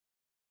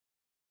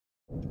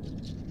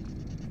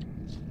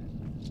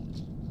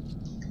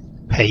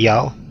Hey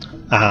y'all,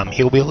 I'm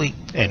Hillbilly,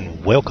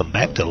 and welcome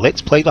back to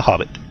Let's Play The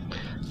Hobbit.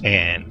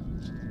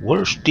 And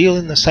we're still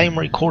in the same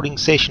recording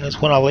session as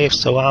when I left,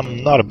 so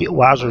I'm not a bit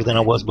wiser than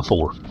I was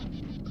before.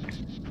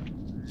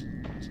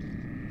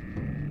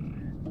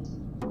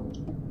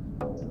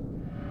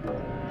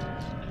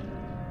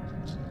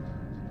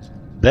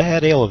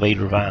 That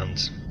elevator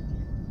vine's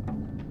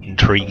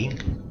intriguing,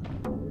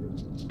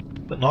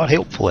 but not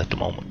helpful at the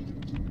moment.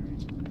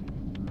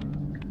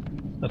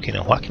 Okay,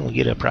 now why can we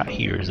get up right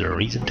here? Is there a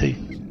reason to?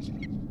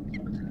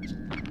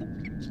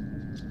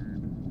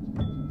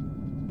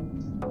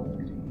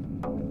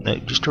 No,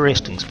 just a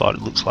resting spot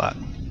it looks like.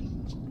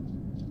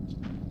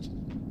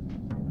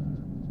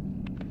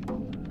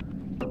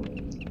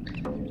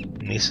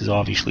 And this is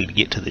obviously to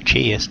get to the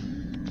chest.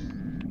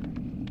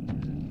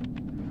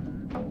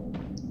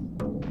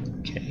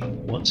 Okay,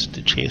 once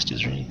the chest,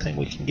 is there anything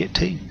we can get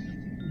to?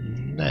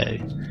 No.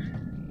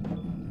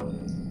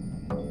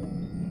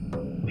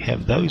 We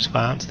have those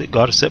vines that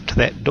got us up to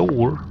that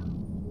door.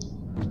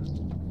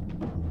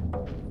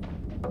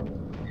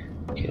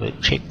 Okay,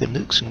 let's check the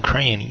nooks and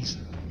crannies.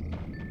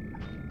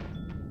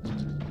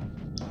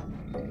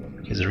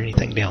 Is there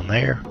anything down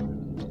there?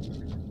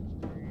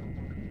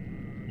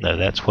 No,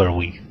 that's where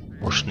we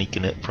were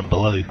sneaking up from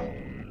below.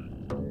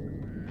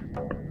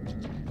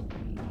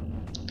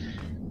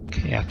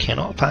 Okay, I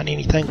cannot find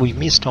anything we've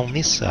missed on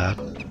this side.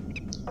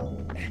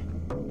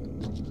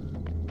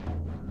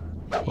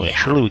 Well,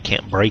 surely we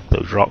can't break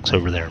those rocks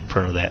over there in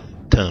front of that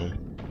tunnel.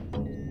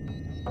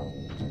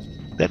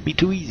 That'd be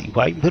too easy.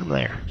 Why even put them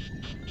there?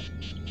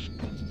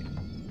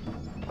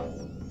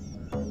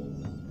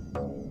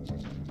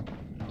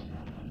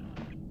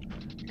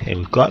 Okay,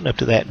 we've gotten up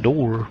to that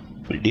door,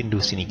 but it didn't do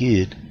us any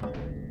good.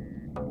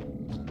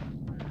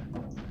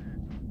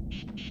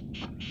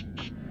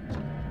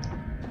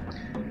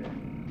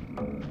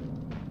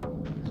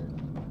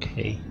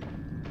 Okay,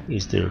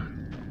 is there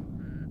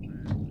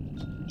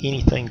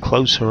anything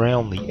close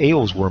around the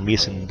elves we're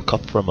missing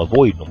from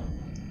avoiding them?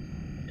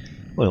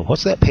 Well,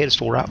 what's that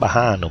pedestal right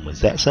behind them?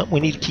 Is that something we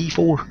need a key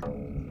for?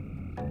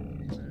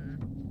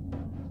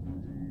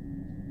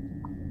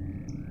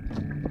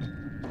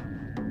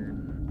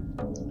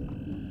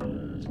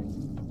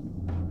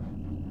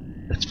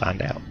 Let's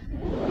find out.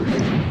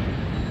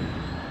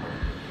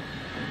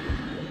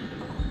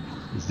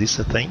 Is this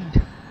a thing?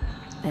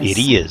 There's it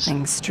is.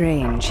 Something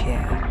strange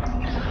here.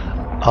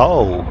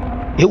 Oh,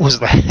 it was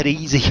that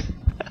easy.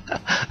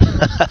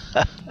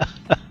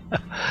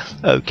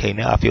 Okay,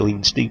 now I feel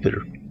even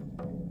stupider.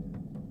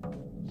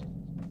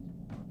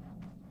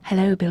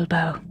 Hello,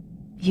 Bilbo.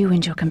 You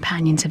and your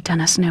companions have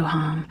done us no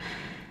harm.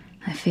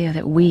 I fear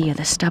that we are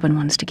the stubborn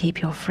ones to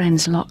keep your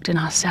friends locked in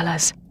our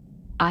cellars.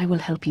 I will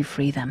help you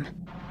free them.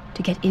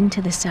 To get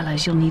into the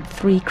cellars, you'll need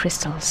 3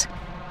 crystals.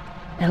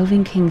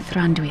 Elven King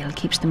Thranduil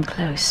keeps them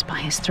close by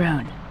his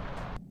throne.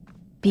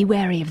 Be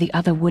wary of the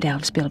other wood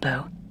elves,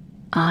 Bilbo.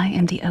 I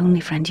am the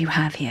only friend you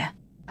have here.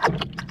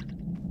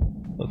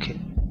 Okay,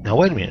 now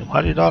wait a minute.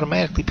 Why did it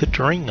automatically put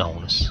the ring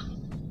on us?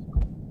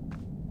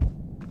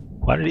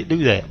 Why did it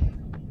do that?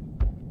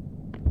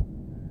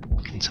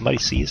 Can somebody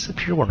see us up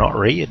here? We're not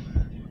red.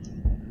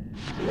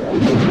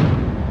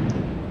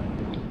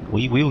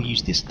 We will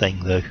use this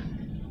thing though.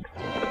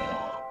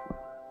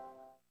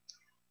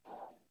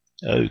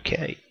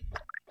 Okay.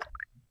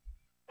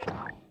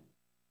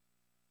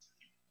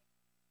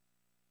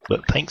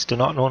 But thanks to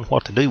not knowing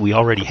what to do, we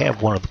already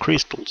have one of the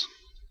crystals.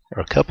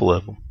 Or a couple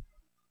of them.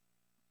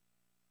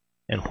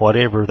 And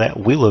whatever that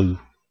willow,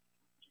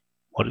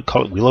 what do you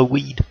call it, willow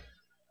weed?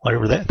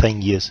 Whatever that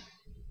thing is.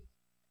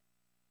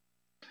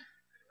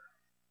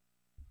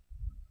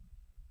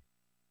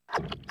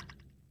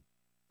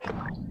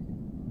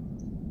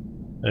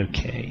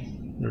 Okay,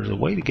 there's a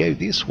way to go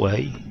this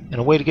way, and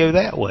a way to go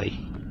that way.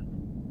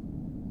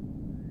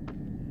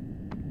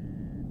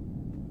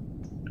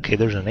 Okay,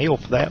 there's an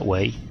elf that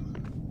way,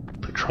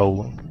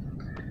 patrolling.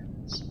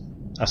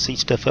 I see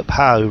stuff up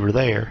high over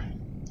there.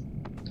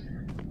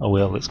 Oh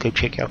well, let's go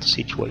check out the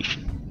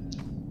situation.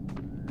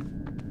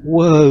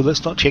 Whoa,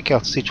 let's not check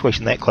out the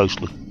situation that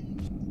closely.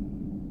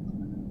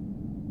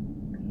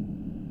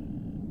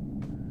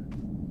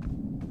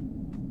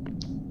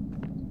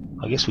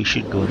 I guess we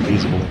should go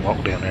invisible and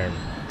walk down there and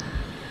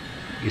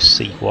just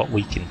see what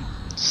we can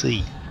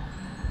see.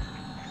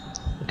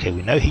 Okay,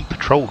 we know he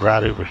patrolled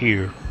right over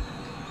here.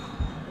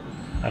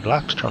 I'd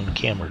like to turn the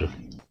camera to...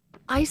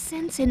 I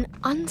sense an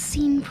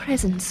unseen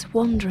presence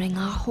wandering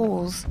our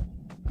halls.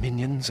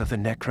 Minions of the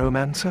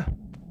necromancer?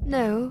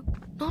 No,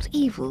 not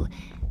evil.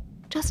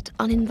 Just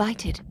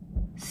uninvited.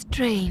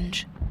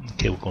 Strange.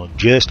 Okay, we're going to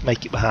just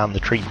make it behind the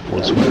tree before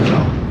this wears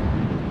off.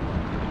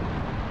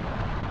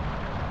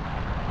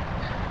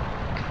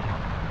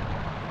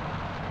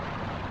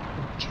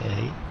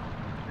 Okay.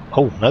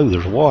 Oh no,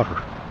 there's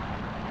water.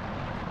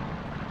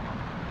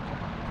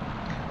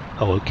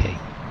 Oh, okay.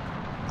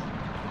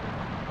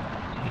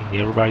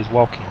 Everybody's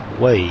walking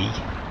away.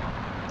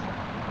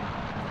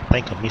 I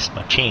think I missed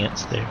my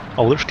chance there.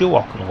 Oh, they're still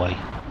walking away.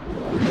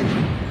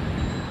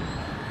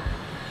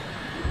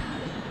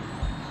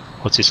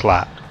 What's this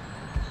light?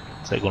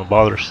 Is that going to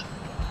bother us?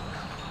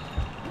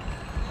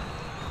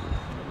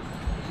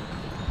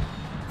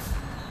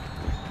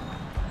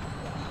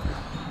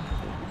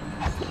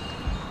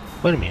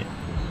 Wait a minute.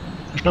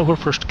 There's nowhere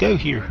for us to go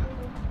here.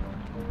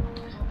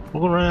 We're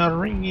going to run out of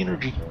ring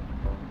energy.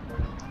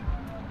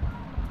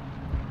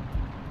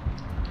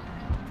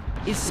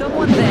 Is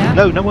someone there?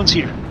 No, no one's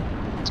here.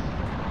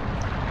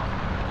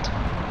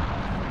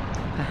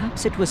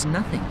 Perhaps it was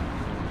nothing.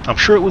 I'm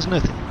sure it was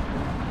nothing.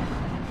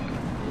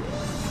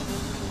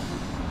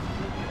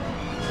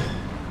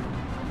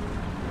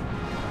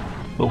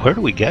 Well, where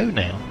do we go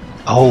now?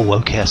 Oh,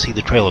 okay, I see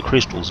the trail of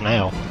crystals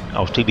now.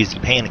 I was too busy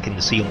panicking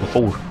to see them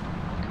before.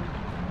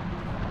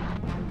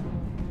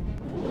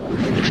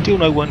 There's still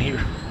no one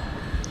here.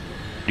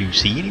 Do you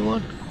see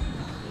anyone?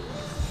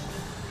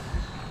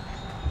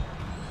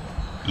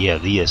 Yeah,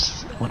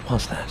 this. What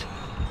was that?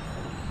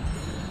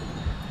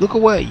 Look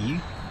away,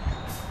 you.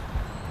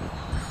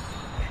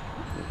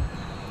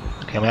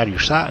 Okay, I'm out of your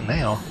sight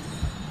now.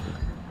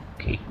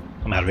 Okay,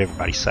 I'm out of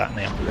everybody's sight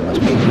now. There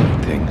must be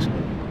moving things.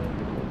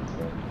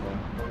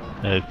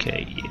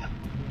 Okay, yeah.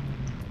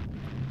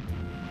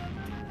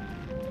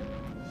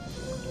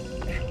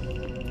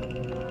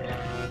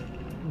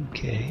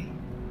 Okay.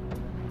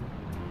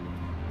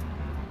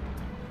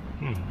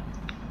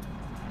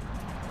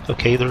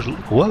 Okay, there's...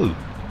 Whoa!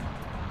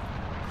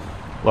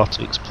 Lots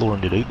of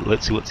exploring to do, but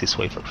let's see what's this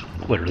way first.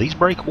 What, are these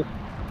breakable?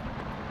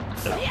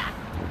 No.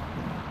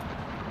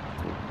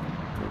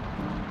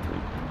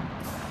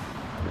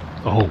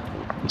 Oh,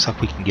 looks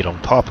like we can get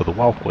on top of the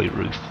walkway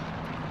roof.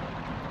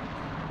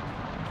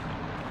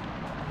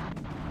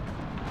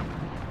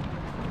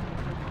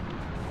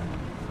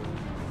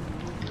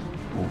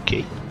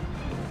 Okay.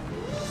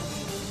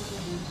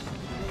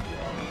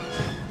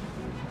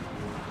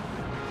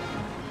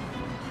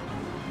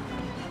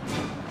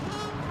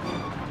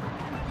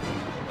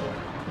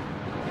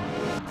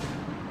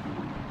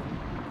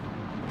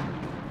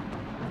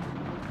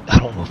 I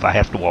don't know if I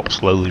have to walk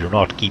slowly or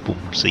not to keep them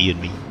from seeing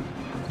me.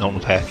 I don't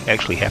know if I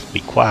actually have to be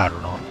quiet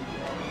or not.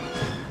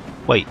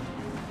 Wait.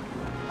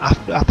 I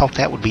thought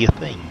that would be a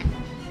thing.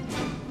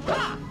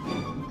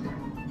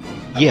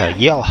 Yeah,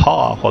 yell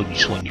ha while you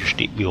swing your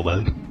stick,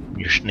 Bilbo.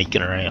 You're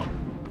sneaking around.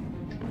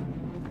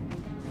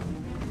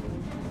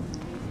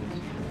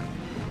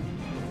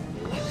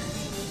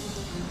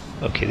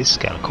 Okay, this is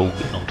kind of cool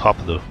getting on top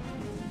of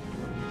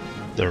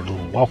their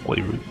little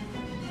walkway route.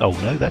 Oh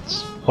no,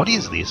 that's... What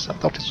is this? I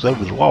thought this was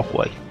over the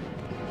walkway.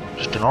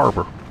 Just an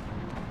arbor.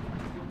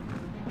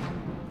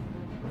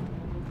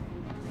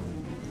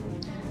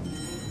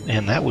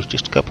 And that was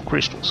just a couple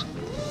crystals.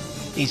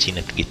 Easy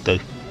enough to get through.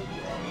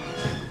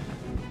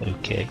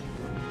 Okay.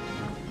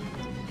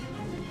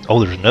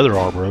 Oh, there's another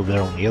arbor over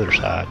there on the other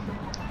side.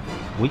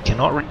 We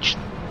cannot reach...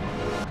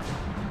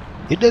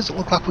 It doesn't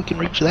look like we can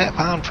reach that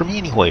vine from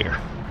anywhere.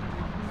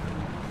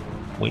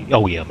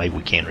 Oh yeah, maybe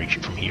we can reach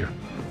it from here.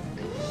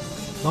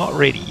 Not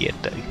ready yet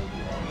though.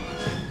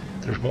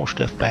 There's more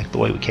stuff back the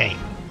way we came.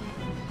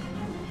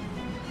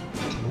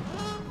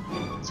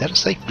 Is that a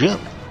safe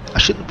jump? I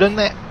shouldn't have done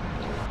that.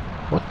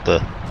 What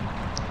the?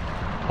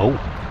 Oh,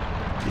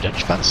 did I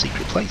just find a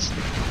secret place?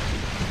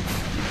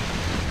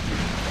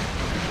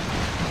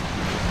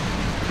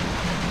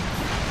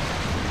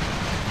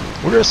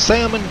 We're a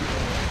salmon.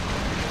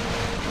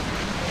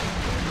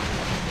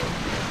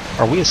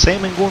 Are we a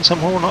salmon going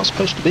somewhere we're not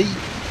supposed to be?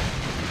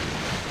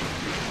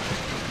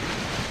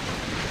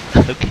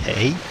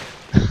 Okay.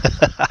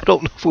 I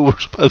don't know if we were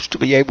supposed to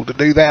be able to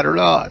do that or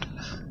not.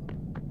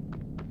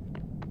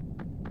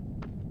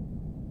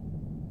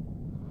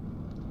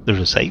 There's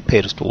a save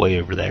pedestal way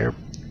over there.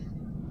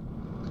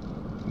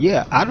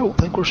 Yeah, I don't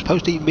think we're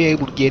supposed to even be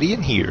able to get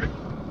in here.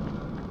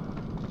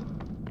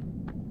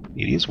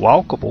 It is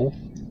walkable,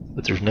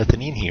 but there's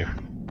nothing in here.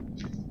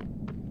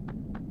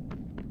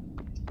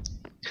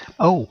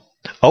 Oh.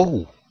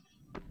 Oh.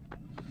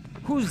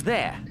 Who's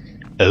there?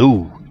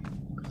 Oh.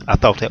 I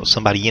thought that was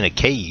somebody in a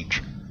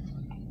cage.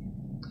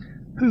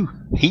 Who?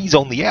 He's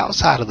on the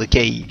outside of the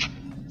cage.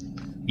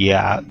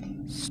 Yeah.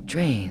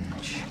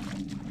 Strange.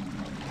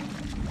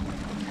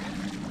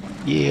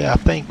 Yeah, I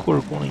think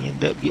we're going to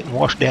end up getting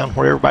washed down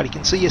where everybody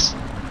can see us.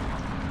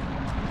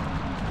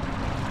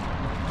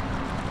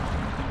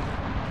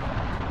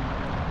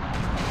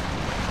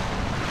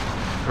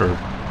 Or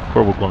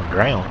where we're going to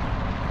drown.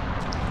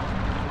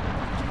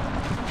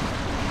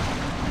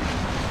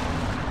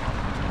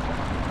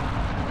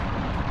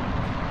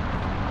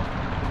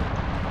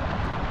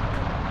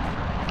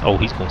 Oh,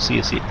 he's going to see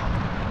us here.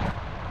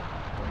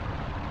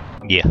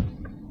 Yeah.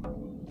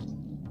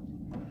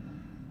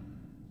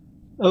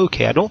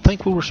 Okay, I don't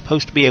think we were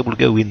supposed to be able to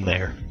go in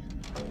there.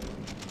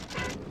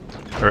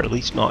 Or at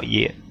least not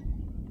yet.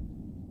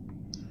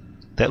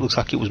 That looks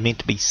like it was meant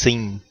to be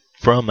seen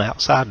from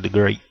outside the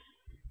grate.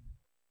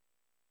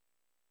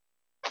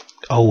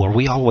 Oh, are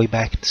we all the way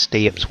back at the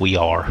steps? We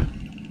are.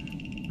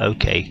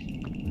 Okay.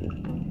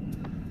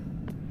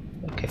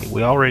 Okay,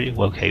 we already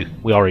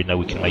know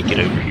we can make it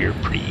over here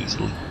pretty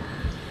easily.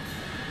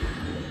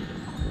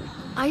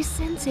 I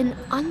sense an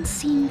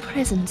unseen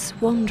presence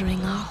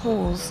wandering our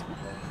halls.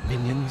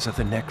 Minions of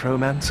the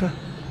necromancer?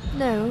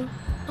 No,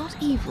 not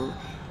evil.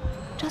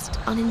 Just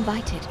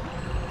uninvited.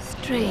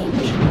 Strange.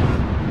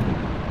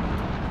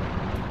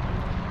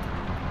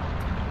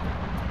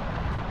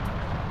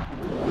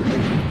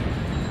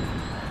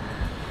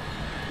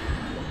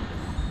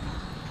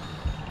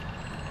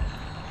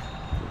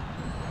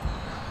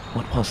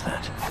 What was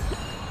that?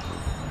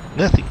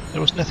 Nothing.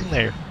 There was nothing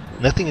there.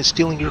 Nothing is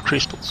stealing your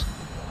crystals.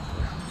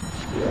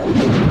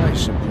 I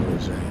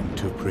suppose I am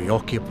too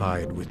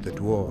preoccupied with the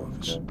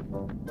dwarves.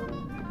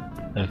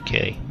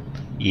 Okay.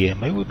 Yeah,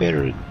 maybe we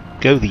better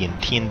go the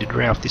intended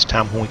route this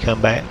time when we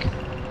come back.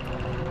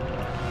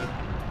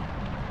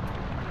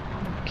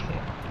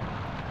 Okay.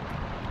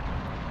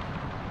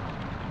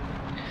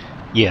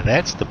 Yeah,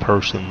 that's the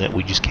person that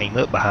we just came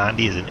up behind,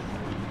 isn't it?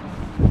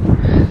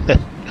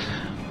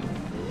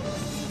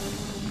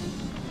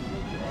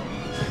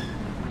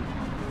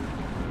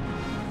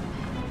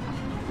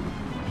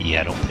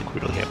 Yeah, I don't think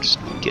we really have to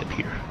sneak up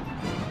here.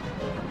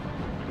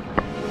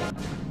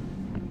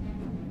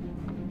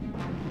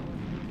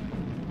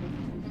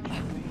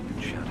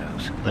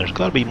 Shadows. There's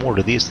got to be more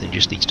to this than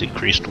just these two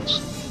crystals.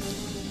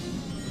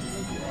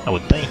 I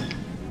would think.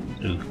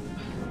 Ooh.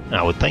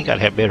 I would think I'd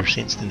have better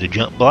sense than to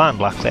jump blind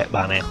like that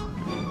by now.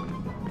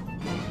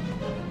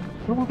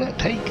 Where will that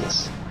take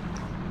us?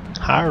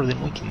 Higher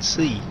than we can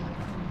see.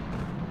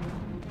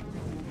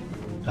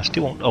 I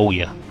still won't. Oh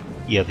yeah.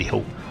 Yeah, the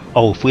whole.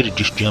 Oh, if we'd have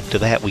just jumped to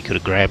that, we could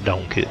have grabbed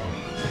on, couldn't we?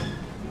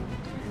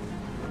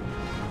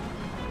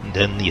 And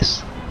done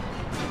this.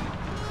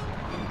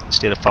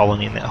 Instead of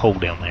falling in that hole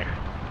down there.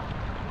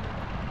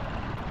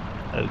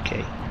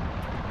 Okay.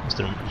 Is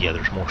there, yeah,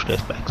 there's more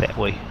stuff back that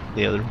way.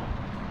 The other one.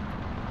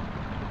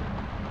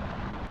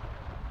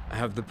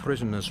 Have the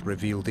prisoners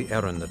revealed the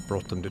errand that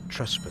brought them to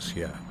trespass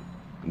here?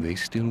 They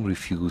still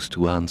refuse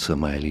to answer,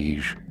 my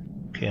liege.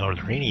 Okay, are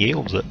there any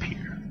elves up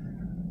here?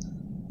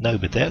 No,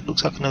 but that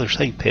looks like another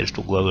save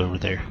pedestal glow over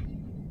there.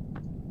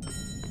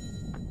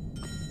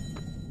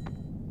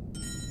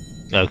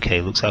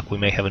 Okay, looks like we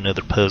may have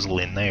another puzzle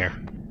in there.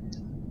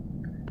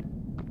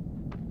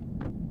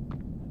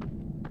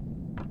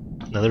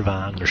 Another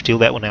vine. There's still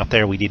that one out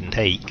there we didn't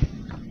take.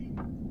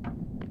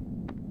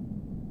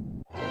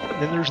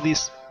 And then there's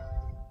this.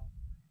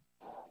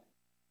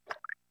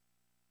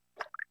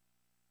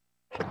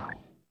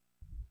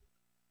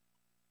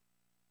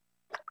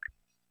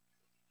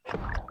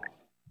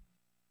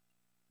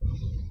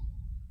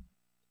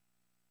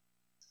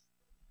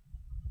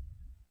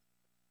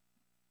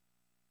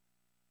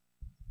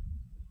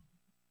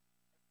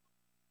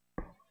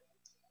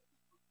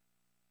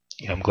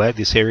 Yeah, I'm glad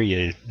this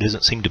area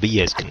doesn't seem to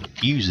be as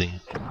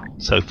confusing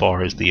so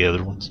far as the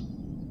other ones.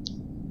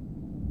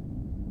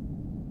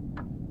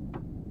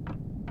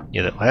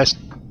 Yeah, that last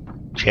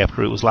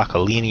chapter, it was like a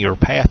linear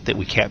path that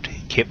we kept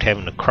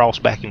having to cross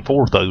back and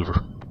forth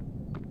over.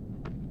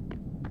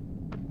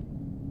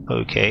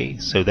 Okay,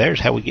 so there's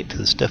how we get to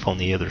the stuff on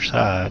the other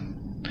side.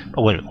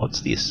 Oh, wait a minute,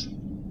 what's this?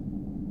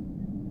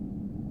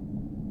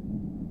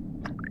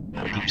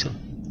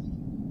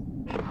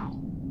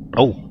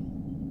 Oh.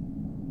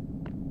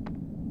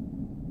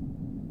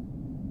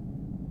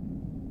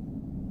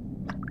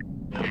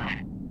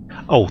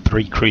 Oh,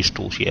 3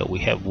 crystals. Yeah, we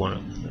have one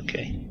of them.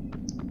 Okay.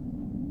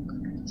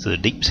 So the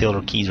deep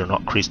cellar keys are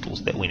not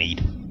crystals that we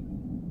need.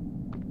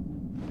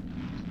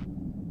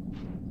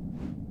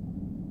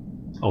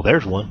 Oh,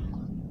 there's one.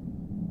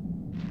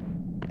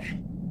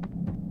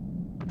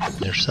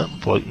 There's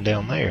something floating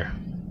down there.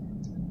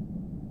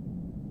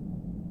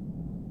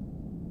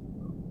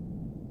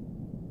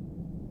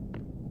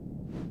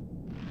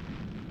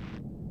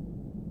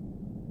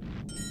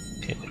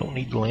 Okay, we don't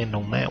need to land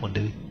on that one,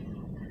 do we?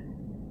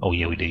 Oh,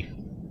 yeah, we do.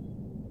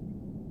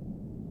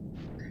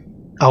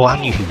 Oh,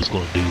 I knew he was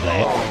going to do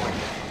that.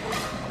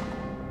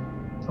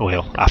 Oh,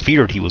 well, I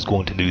feared he was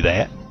going to do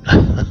that.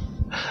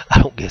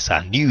 I don't guess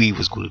I knew he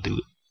was going to do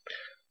it.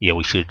 Yeah,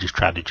 we should have just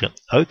tried to jump.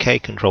 Okay,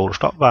 controller,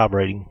 stop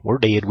vibrating. We're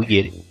dead, we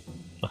get it.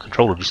 My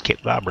controller just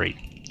kept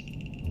vibrating.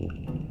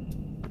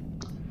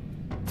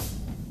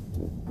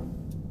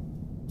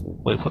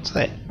 Wait, what's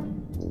that?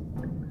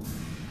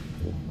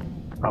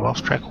 I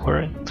lost track of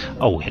where I am.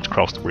 Oh, we had to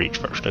cross the bridge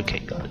first. Okay,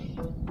 got it.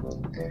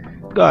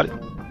 Got it.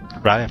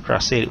 Right after I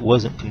said it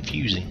wasn't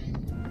confusing.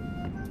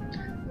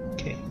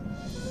 Okay.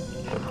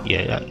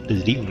 Yeah,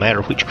 does it even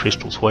matter which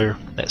crystal's where?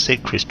 That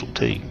said crystal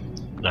too.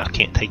 And I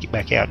can't take it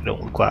back out, it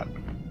don't look like.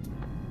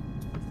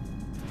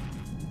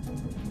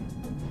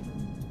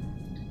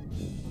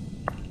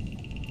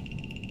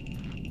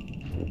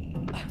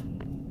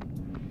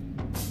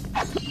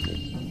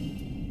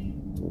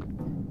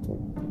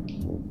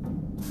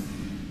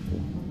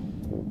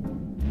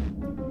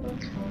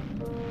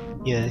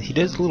 Yeah, he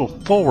does a little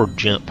forward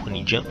jump when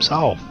he jumps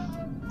off.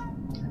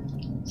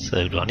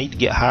 So do I need to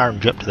get higher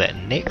and jump to that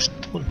next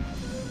one?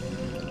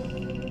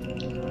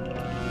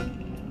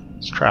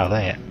 Let's try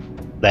that.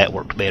 That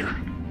worked better.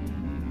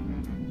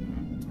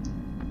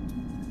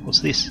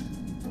 What's this?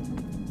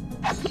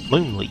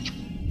 Moonleaf.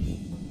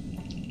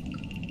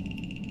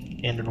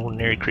 and an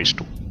ordinary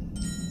crystal.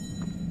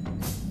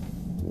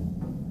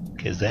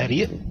 Is that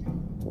it?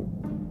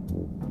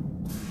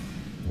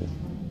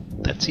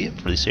 That's it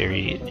for this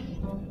area.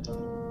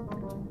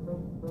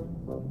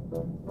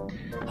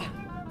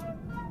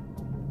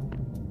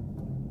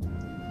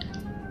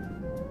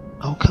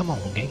 Oh, come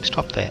on, game,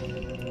 stop that.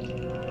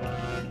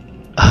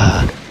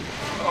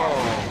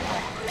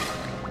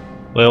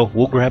 Well,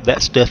 we'll grab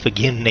that stuff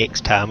again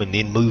next time and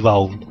then move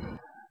on.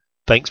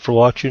 Thanks for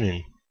watching,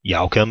 and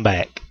y'all come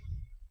back.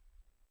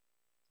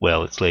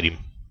 Well, let's let him.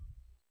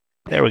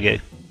 There we go.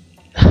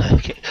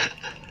 Okay.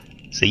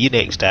 See you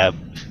next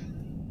time.